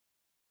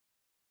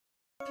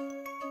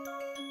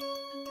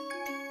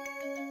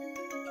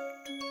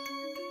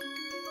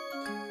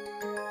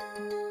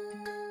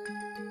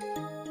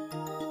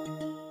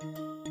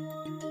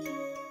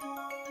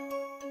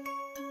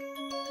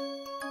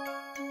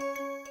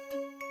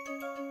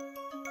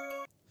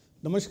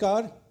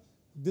Namaskar,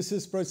 this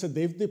is Professor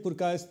Devdeep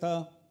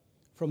Purkayastha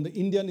from the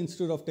Indian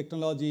Institute of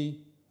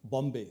Technology,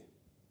 Bombay.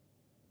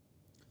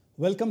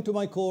 Welcome to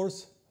my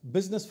course,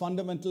 Business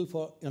Fundamental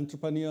for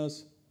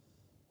Entrepreneurs,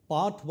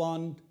 Part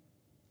 1,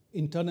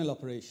 Internal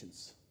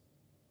Operations.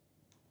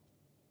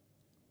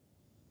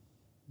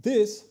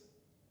 This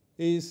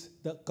is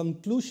the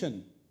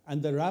conclusion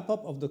and the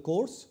wrap-up of the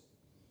course.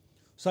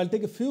 So I'll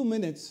take a few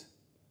minutes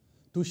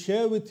to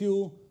share with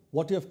you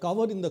what you have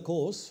covered in the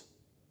course,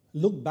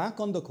 look back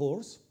on the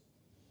course,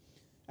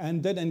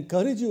 and then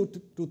encourage you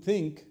to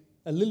think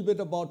a little bit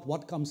about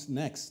what comes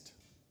next.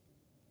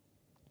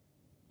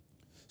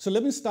 So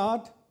let me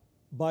start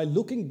by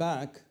looking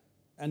back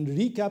and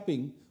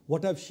recapping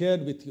what I've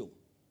shared with you.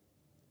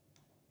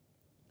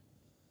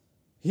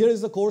 Here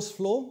is the course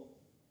flow.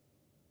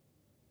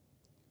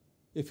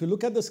 If you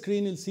look at the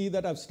screen, you'll see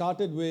that I've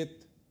started with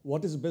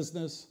what is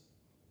business,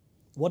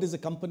 what is a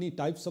company,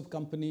 types of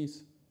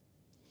companies.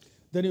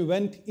 Then we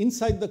went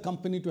inside the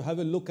company to have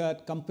a look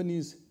at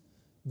company's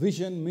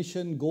vision,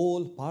 mission,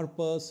 goal,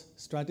 purpose,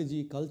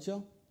 strategy, culture.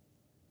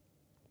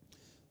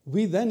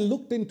 We then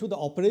looked into the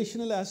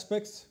operational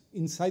aspects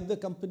inside the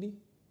company.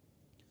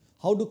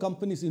 How do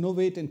companies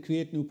innovate and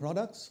create new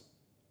products?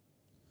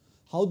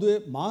 How do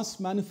they mass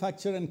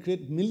manufacture and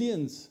create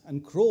millions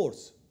and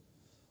crores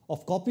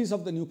of copies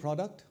of the new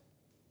product?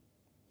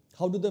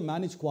 How do they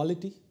manage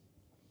quality?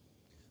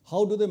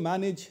 How do they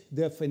manage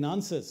their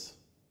finances?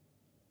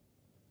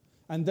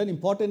 And then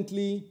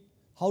importantly,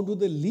 how do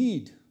they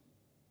lead?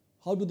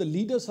 How do the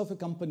leaders of a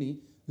company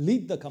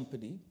lead the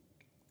company?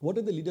 What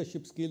are the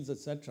leadership skills,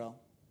 etc.?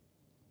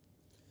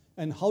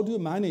 And how do you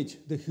manage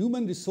the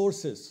human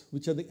resources,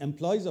 which are the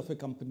employees of a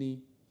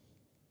company?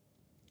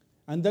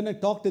 And then I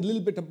talked a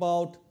little bit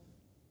about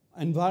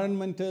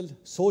environmental,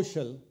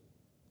 social,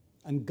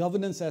 and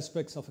governance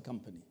aspects of a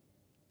company.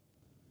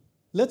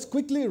 Let's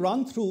quickly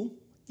run through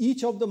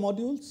each of the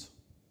modules.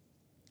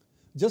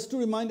 Just to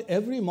remind,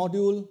 every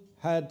module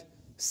had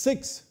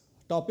 6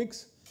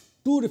 topics,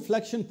 2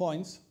 reflection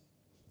points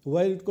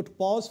where you could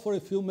pause for a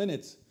few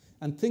minutes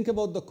and think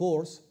about the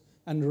course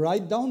and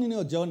write down in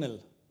your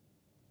journal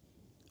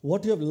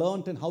what you have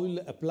learned and how you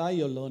will apply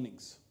your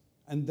learnings.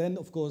 And then,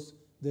 of course,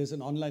 there's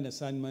an online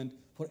assignment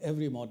for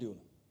every module.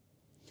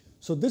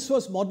 So this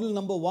was module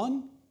number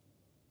 1.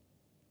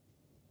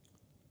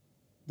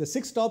 The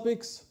 6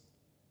 topics.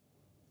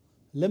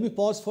 Let me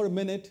pause for a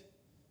minute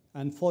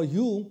and for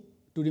you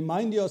to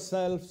remind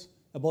yourselves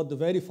about the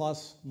very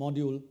first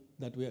module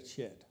that we had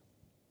shared.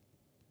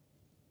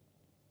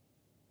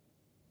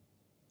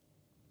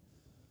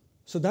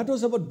 So that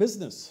was about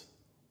business.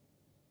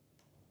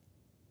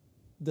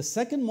 The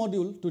second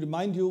module, to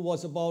remind you,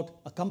 was about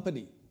a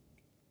company.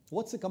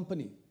 What's a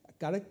company?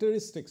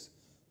 Characteristics,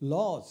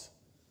 laws,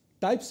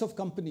 types of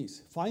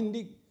companies,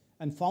 finding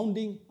and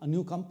founding a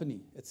new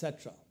company,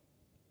 etc.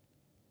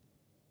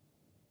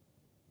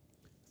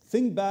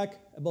 Think back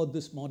about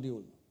this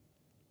module.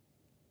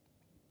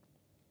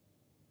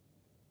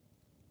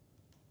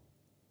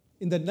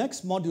 In the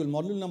next module,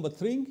 module number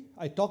 3,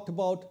 I talked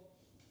about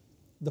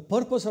the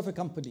purpose of a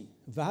company,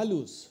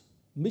 values,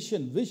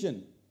 mission,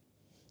 vision,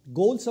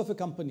 goals of a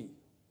company,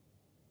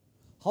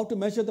 how to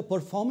measure the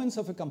performance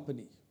of a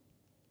company,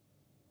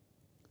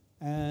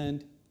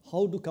 and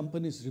how do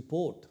companies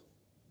report.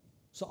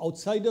 So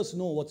outsiders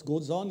know what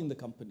goes on in the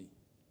company.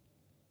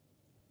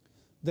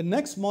 The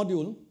next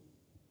module,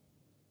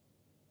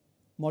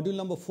 module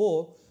number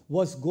 4,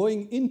 was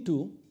going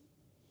into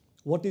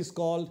what is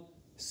called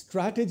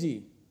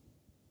strategy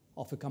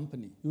of a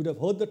company. You would have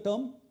heard the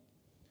term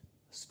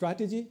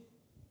strategy.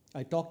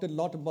 I talked a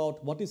lot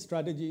about what is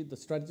strategy, the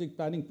strategic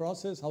planning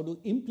process, how to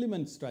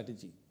implement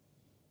strategy.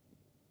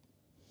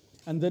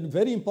 And then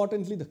very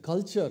importantly, the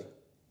culture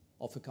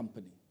of a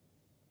company.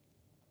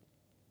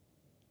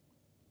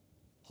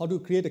 How to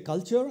create a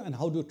culture and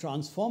how to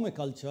transform a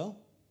culture.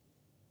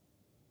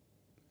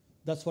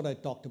 That's what I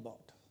talked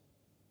about.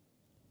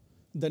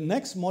 The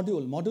next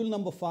module, module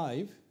number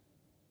 5,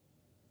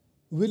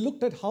 we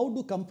looked at how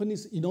do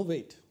companies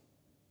innovate.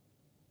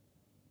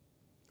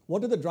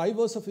 What are the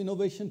drivers of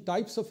innovation,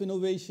 types of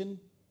innovation?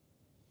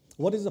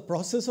 What is the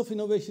process of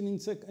innovation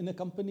in a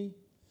company?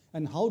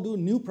 And how do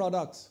new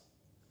products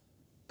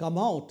come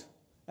out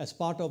as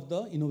part of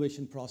the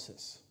innovation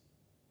process?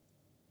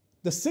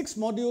 The 6th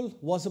module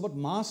was about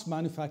mass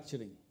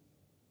manufacturing.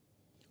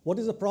 What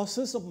is the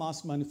process of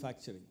mass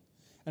manufacturing?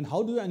 And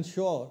how do you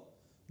ensure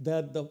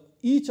that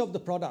each of the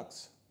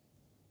products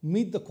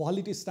meet the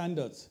quality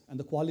standards and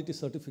the quality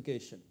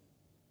certification?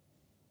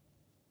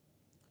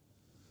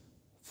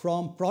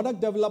 From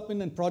product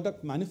development and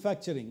product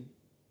manufacturing,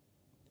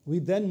 we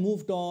then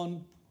moved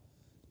on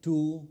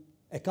to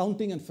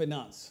accounting and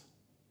finance.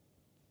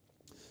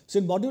 So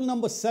in module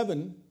number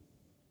 7,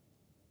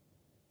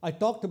 I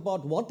talked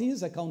about what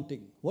is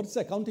accounting, what's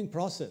the accounting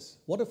process,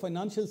 what are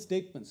financial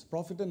statements,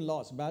 profit and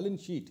loss,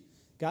 balance sheet,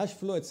 cash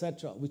flow,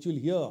 etc., which you'll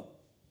hear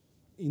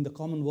in the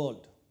common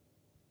world.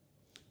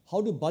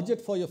 How to budget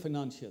for your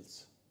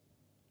financials,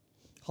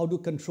 how to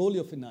control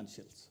your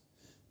financials.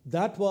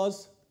 That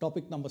was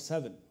topic number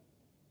 7.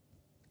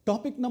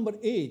 Topic number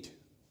 8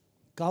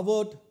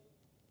 covered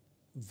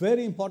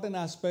very important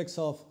aspects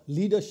of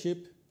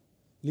leadership,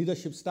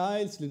 leadership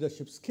styles,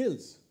 leadership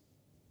skills,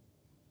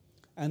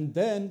 and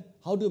then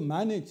how to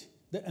manage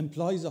the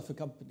employees of a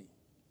company.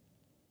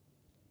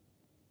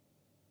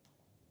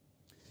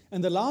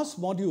 And the last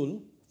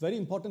module, very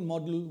important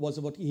module, was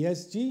about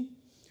ESG.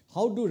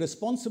 How do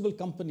responsible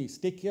companies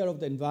take care of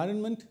the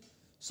environment,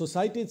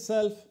 society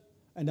itself,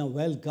 and are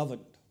well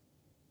governed?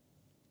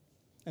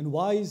 And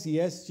why is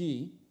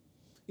ESG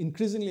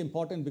increasingly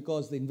important?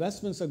 Because the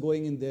investments are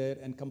going in there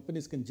and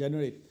companies can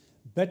generate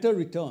better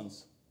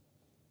returns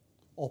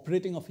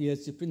operating of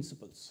ESG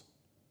principles.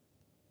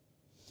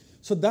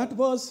 So that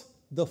was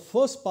the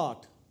first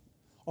part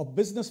of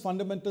Business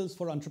Fundamentals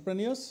for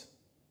Entrepreneurs,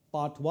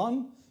 part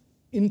 1,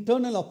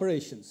 internal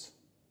operations.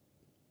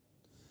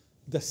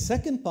 The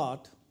second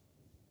part,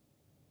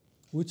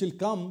 which will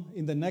come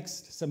in the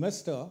next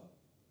semester,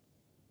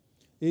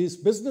 is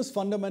Business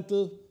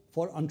Fundamental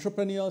for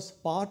Entrepreneurs,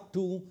 part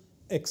 2,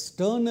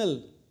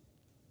 external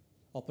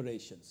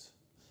operations.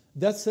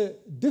 That's a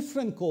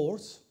different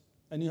course,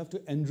 and you have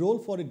to enroll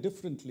for it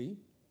differently.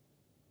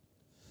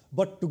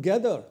 But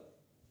together,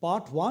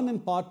 part 1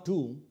 and part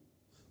 2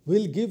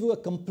 will give you a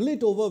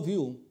complete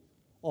overview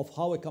of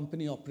how a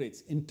company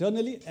operates,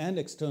 internally and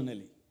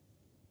externally.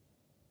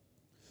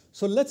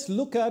 So let's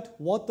look at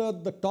what are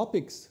the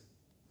topics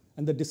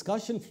and the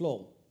discussion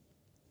flow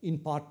in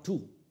part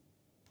 2.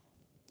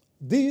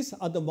 These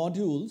are the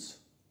modules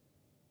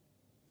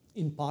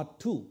in part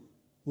 2,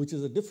 which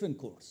is a different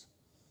course.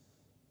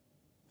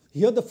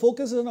 Here the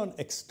focus is on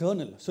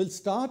external. So we'll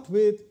start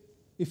with,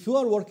 if you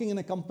are working in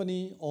a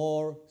company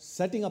or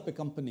setting up a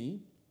company,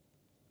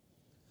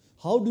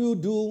 how do you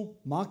do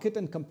market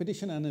and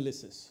competition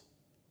analysis?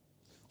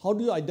 How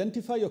do you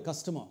identify your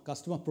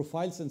customer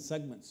profiles and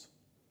segments?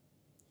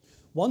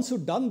 Once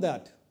you've done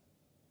that,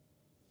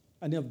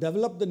 and you have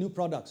developed the new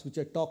products, which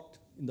I talked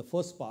in the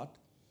first part,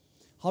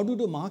 how do you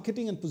do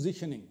marketing and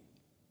positioning?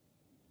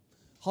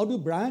 How do you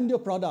brand your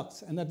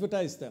products and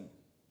advertise them?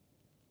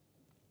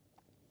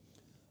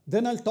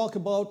 Then I'll talk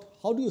about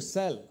how do you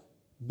sell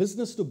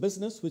business to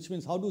business, which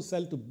means how do you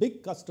sell to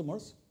big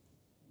customers,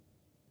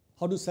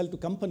 how do you sell to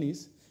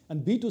companies,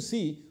 and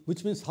B2C,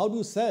 which means how do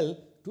you sell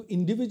to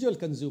individual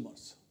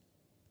consumers.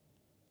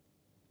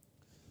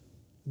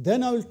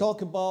 Then I will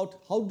talk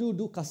about how do you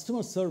do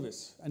customer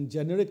service and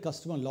generate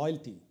customer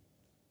loyalty.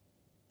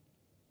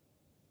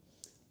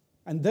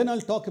 And then I'll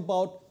talk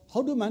about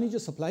how do you manage your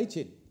supply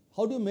chain?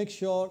 How do you make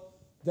sure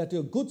that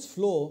your goods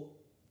flow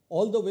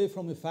all the way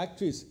from your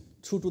factories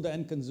through to the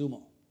end consumer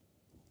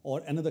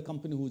or another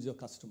company who is your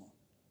customer?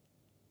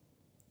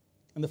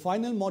 And the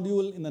final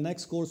module in the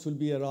next course will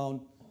be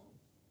around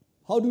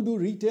how do you do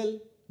retail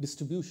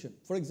distribution?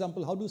 For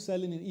example, how do you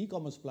sell in an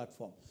e-commerce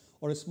platform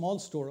or a small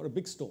store or a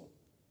big store?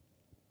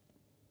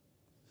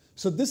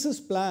 So this is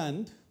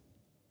planned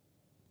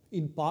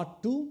in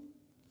part 2,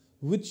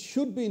 which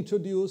should be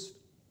introduced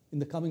in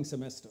the coming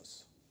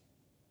semesters.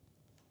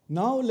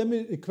 Now let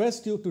me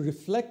request you to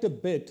reflect a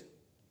bit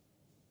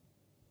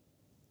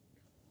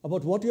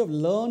about what you have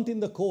learned in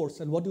the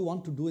course and what you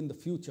want to do in the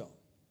future.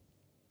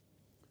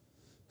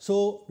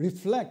 So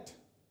reflect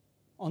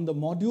on the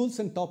modules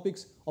and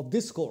topics of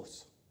this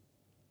course.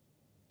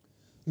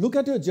 Look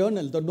at your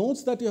journal, the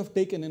notes that you have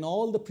taken in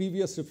all the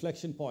previous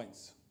reflection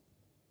points,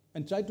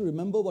 and try to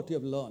remember what you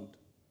have learned.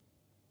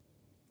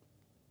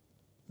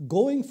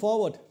 Going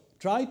forward,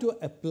 try to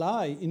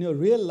apply in your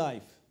real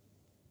life.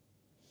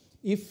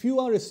 If you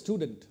are a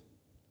student,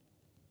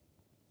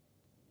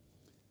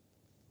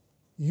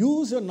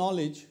 use your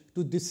knowledge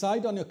to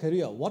decide on your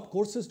career. What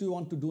courses do you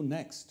want to do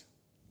next?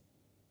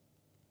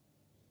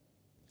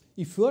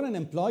 If you are an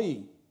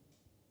employee,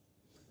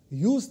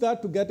 use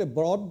that to get a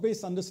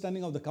broad-based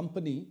understanding of the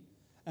company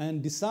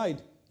and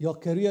decide your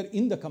career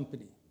in the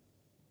company.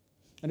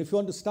 And if you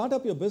want to start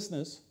up your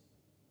business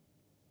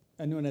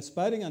and you're an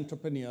aspiring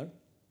entrepreneur,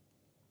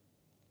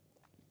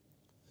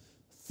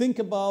 think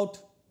about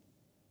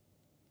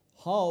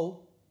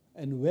how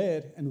and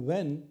where and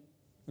when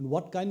and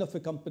what kind of a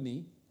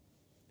company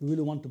you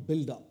really want to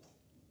build up,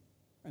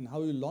 and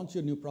how you launch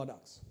your new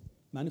products,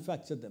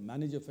 manufacture them,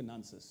 manage your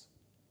finances.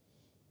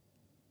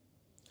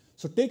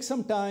 So take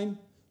some time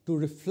to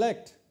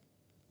reflect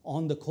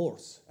on the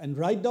course and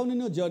write down in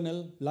your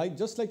journal,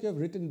 just like you have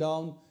written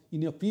down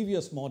in your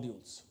previous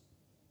modules.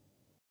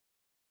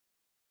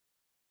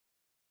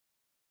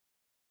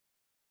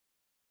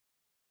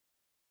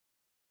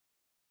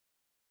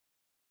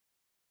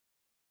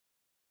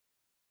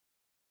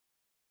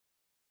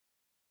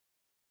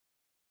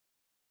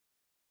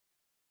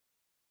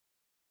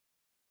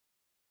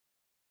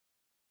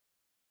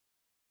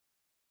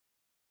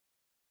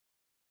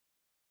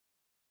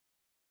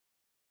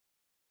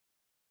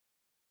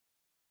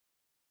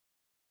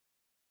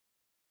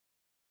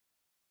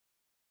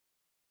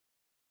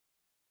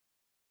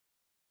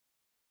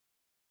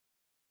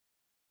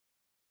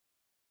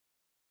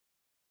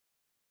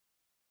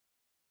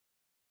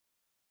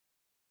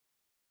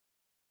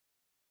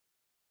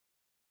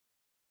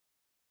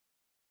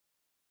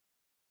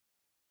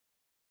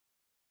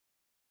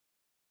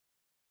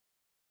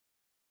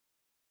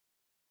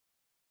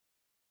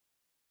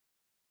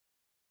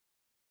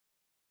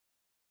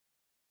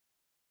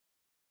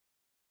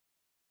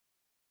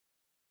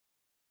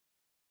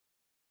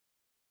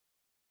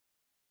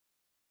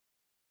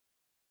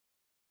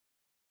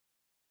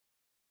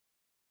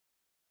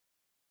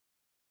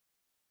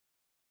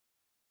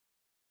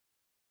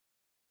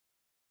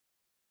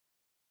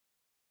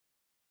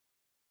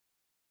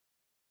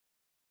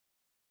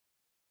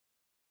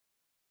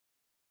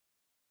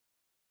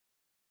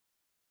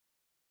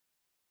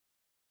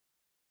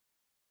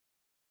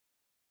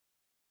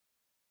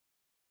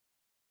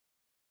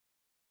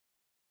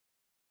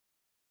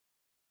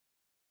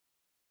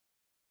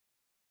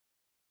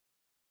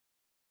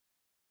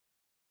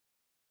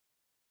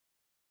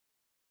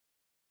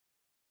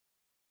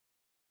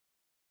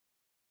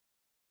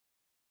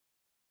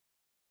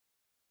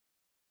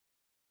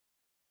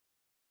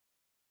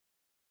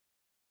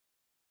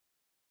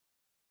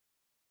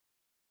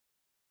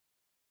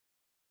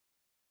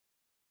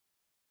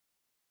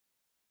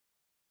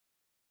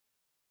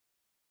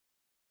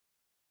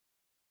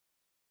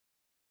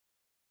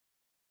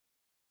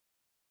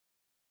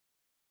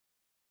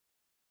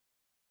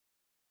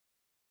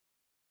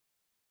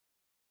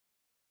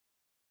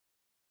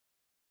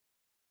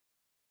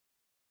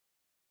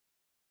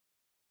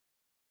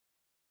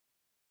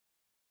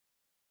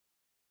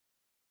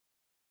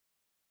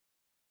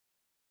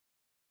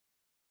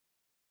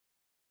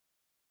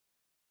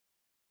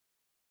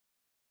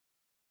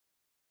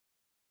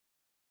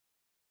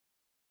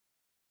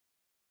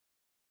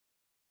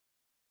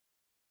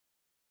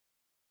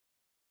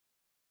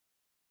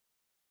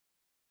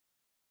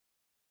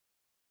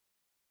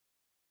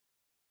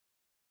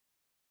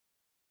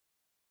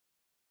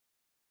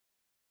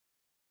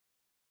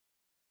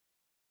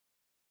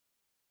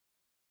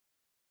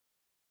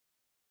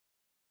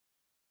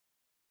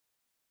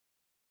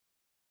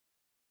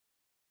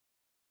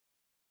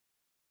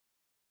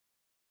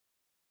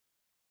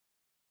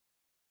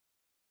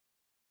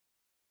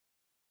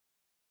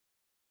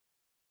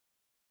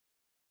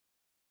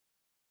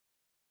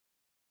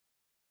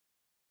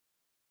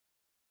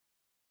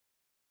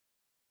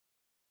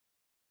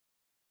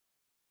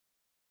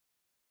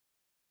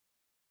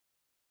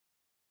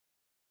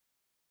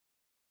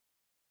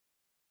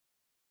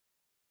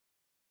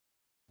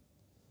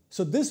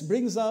 So this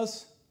brings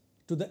us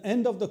to the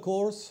end of the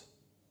course.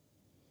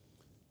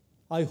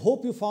 I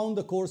hope you found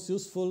the course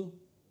useful.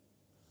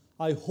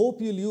 I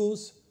hope you'll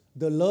use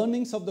the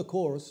learnings of the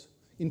course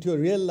into your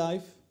real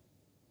life.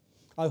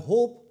 I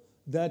hope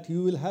that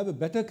you will have a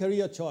better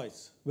career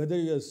choice, whether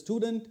you're a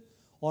student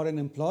or an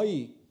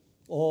employee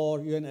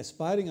or you're an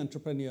aspiring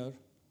entrepreneur.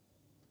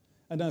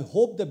 And I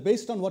hope that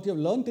based on what you've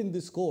learned in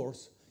this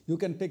course, you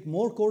can take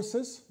more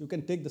courses. You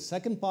can take the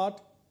second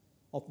part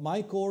of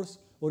my course,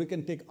 or you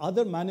can take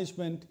other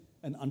management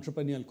and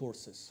entrepreneurial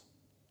courses.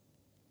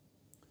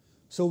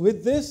 So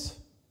with this,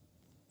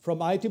 from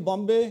IIT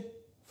Bombay,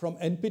 from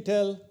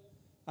NPTEL,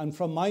 and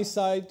from my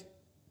side,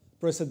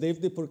 Professor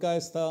Devdeep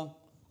Purkayastha,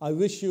 I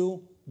wish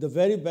you the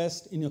very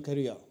best in your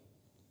career.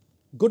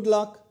 Good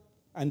luck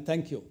and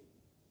thank you.